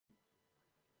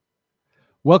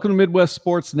Welcome to Midwest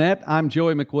Sports Net. I'm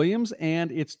Joey McWilliams,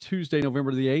 and it's Tuesday,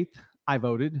 November the 8th. I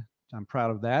voted. I'm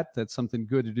proud of that. That's something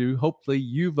good to do. Hopefully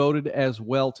you voted as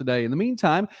well today. In the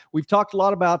meantime, we've talked a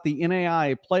lot about the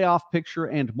NAIA playoff picture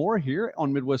and more here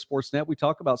on Midwest Sports Net. We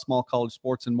talk about small college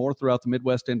sports and more throughout the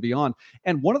Midwest and beyond.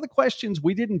 And one of the questions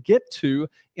we didn't get to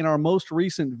in our most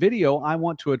recent video, I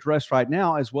want to address right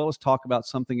now, as well as talk about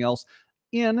something else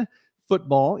in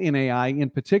football, NAIA in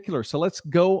particular. So let's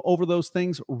go over those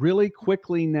things really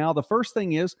quickly now. The first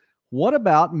thing is, what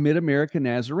about MidAmerica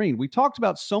Nazarene? We talked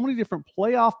about so many different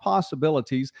playoff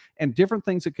possibilities and different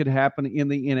things that could happen in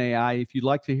the NAIA. If you'd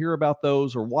like to hear about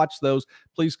those or watch those,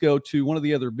 please go to one of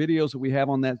the other videos that we have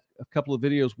on that, a couple of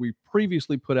videos we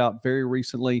previously put out very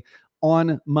recently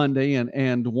on Monday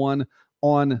and one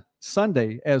on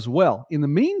Sunday as well. In the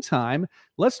meantime,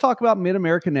 let's talk about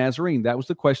MidAmerica Nazarene. That was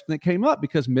the question that came up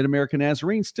because MidAmerica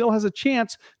Nazarene still has a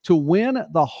chance to win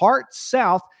the Heart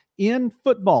South in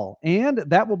football, and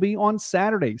that will be on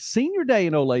Saturday, Senior Day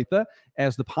in Olathe,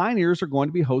 as the Pioneers are going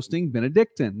to be hosting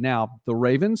Benedictine. Now, the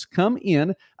Ravens come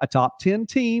in a top 10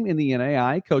 team in the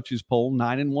NAIA coaches poll,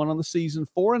 9-1 on the season,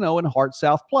 4-0 in Heart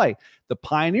South play. The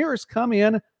Pioneers come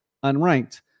in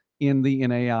unranked in the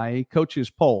NAIA coaches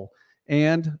poll.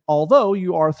 And although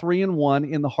you are 3-1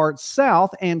 in the Heart South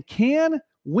and can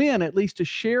win at least a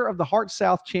share of the Heart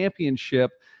South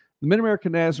championship, the MidAmerica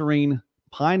Nazarene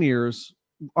Pioneers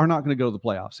are not going to go to the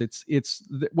playoffs.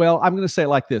 Well, I'm going to say it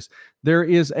like this. There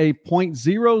is a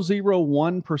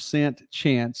 0.001%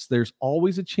 chance. There's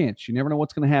always a chance. You never know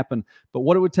what's going to happen. But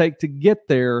what it would take to get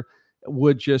there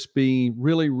would just be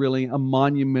really, really a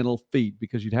monumental feat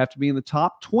because you'd have to be in the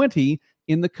top 20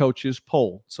 in the coaches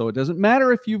poll. So it doesn't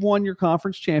matter if you've won your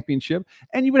conference championship,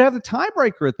 and you would have the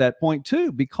tiebreaker at that point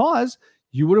too, because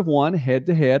you would have won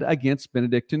head-to-head against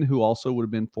Benedictine, who also would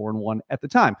have been 4-1 at the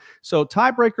time. So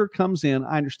tiebreaker comes in.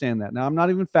 I understand that. Now, I'm not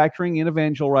even factoring in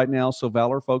Evangel right now, so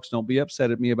Valor folks, don't be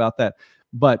upset at me about that.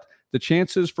 But the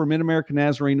chances for MidAmerica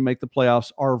Nazarene to make the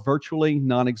playoffs are virtually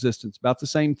non-existent. It's about the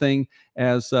same thing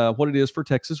as what it is for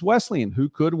Texas Wesleyan, who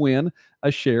could win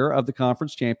a share of the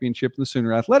conference championship in the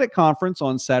Sooner Athletic Conference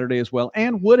on Saturday as well,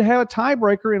 and would have a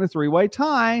tiebreaker in a three-way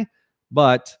tie,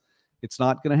 but it's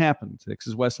not going to happen.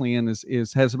 Texas Wesleyan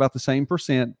has about the same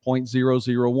percent,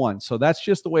 0.001. So that's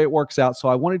just the way it works out. So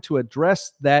I wanted to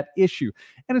address that issue.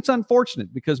 And it's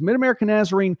unfortunate because MidAmerica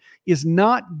Nazarene is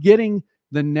not getting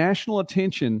the national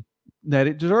attention that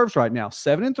it deserves right now.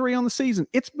 7-3 on the season.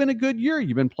 It's been a good year.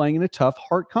 You've been playing in a tough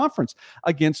Heart Conference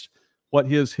against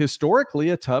what is historically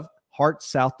a tough Heart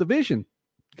South division.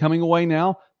 Coming away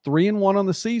now, 3-1 on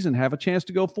the season, have a chance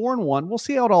to go 4-1. We'll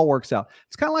see how it all works out.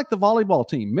 It's kind of like the volleyball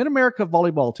team, MidAmerica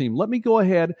volleyball team. Let me go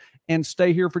ahead and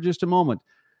stay here for just a moment.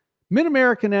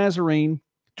 MidAmerica Nazarene,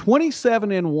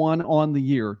 27-1 on the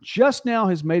year, just now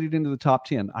has made it into the top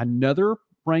 10. Another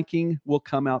ranking will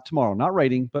come out tomorrow. Not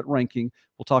rating, but ranking.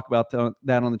 We'll talk about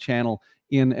that on the channel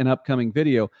in an upcoming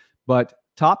video. But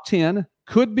top 10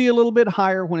 could be a little bit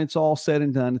higher when it's all said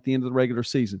and done at the end of the regular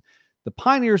season. The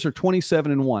Pioneers are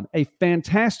 27-1, a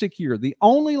fantastic year. The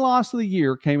only loss of the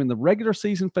year came in the regular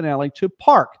season finale to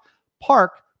Park.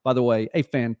 Park, by the way, a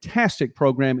fantastic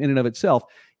program in and of itself.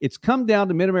 It's come down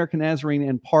to MidAmerica Nazarene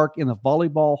and Park in the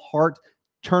Volleyball Heart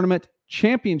Tournament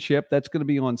Championship. That's going to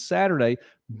be on Saturday.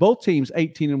 Both teams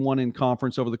 18-1 in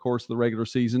conference over the course of the regular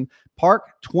season. Park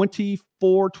 26-4,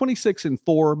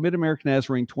 MidAmerica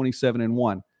Nazarene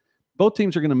 27-1. Both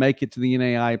teams are going to make it to the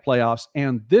NAIA playoffs,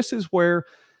 and this is where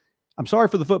I'm sorry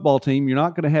for the football team. You're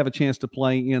not going to have a chance to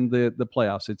play in the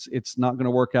playoffs. It's not going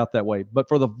to work out that way. But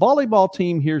for the volleyball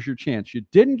team, here's your chance. You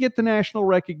didn't get the national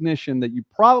recognition that you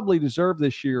probably deserve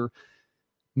this year.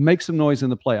 Make some noise in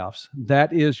the playoffs.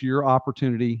 That is your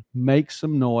opportunity. Make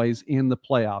some noise in the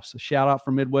playoffs. A shout out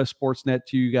from Midwest Sports Net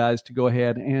to you guys to go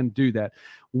ahead and do that.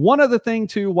 One other thing,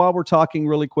 too, while we're talking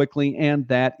really quickly, and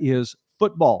that is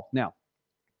football. Now,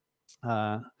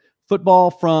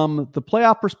 football from the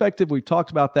playoff perspective, we've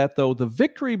talked about that, though. The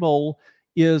Victory Bowl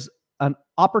is an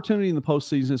opportunity in the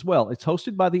postseason as well. It's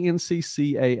hosted by the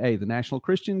NCCAA, the National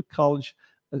Christian College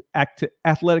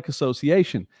Athletic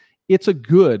Association. It's a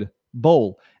good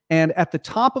bowl. And at the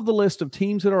top of the list of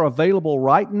teams that are available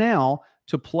right now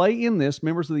to play in this,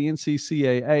 members of the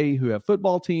NCCAA who have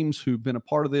football teams who've been a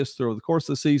part of this through the course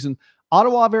of the season,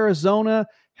 Ottawa of Arizona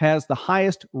has the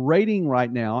highest rating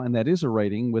right now, and that is a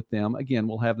rating with them. Again,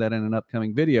 we'll have that in an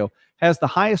upcoming video. Has the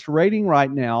highest rating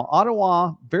right now.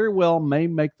 Ottawa very well may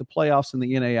make the playoffs in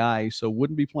the NAIA, so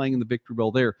wouldn't be playing in the Victory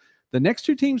Bowl there. The next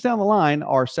two teams down the line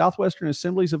are Southwestern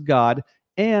Assemblies of God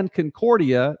and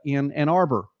Concordia in Ann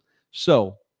Arbor.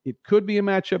 So it could be a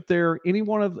matchup there.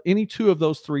 Any two of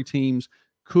those three teams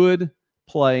could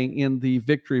play in the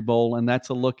Victory Bowl, and that's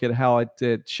a look at how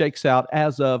it shakes out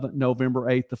as of November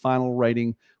 8th. The final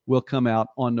rating will come out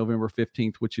on November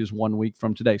 15th, which is 1 week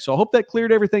from today. So I hope that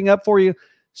cleared everything up for you.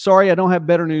 Sorry, I don't have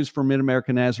better news for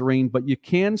MidAmerica Nazarene, but you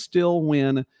can still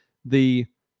win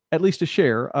at least a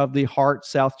share of the Hart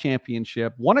South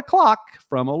Championship. 1 o'clock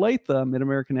from Olathe,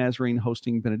 MidAmerica Nazarene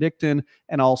hosting Benedictine,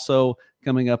 and also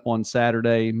coming up on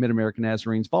Saturday, MidAmerica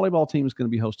Nazarene's volleyball team is going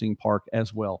to be hosting Park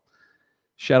as well.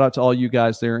 Shout out to all you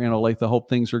guys there in Olathe. Hope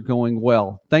things are going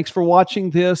well. Thanks for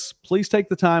watching this. Please take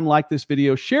the time, like this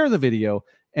video, share the video,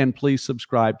 and please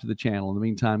subscribe to the channel. In the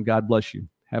meantime, God bless you.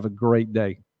 Have a great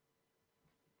day.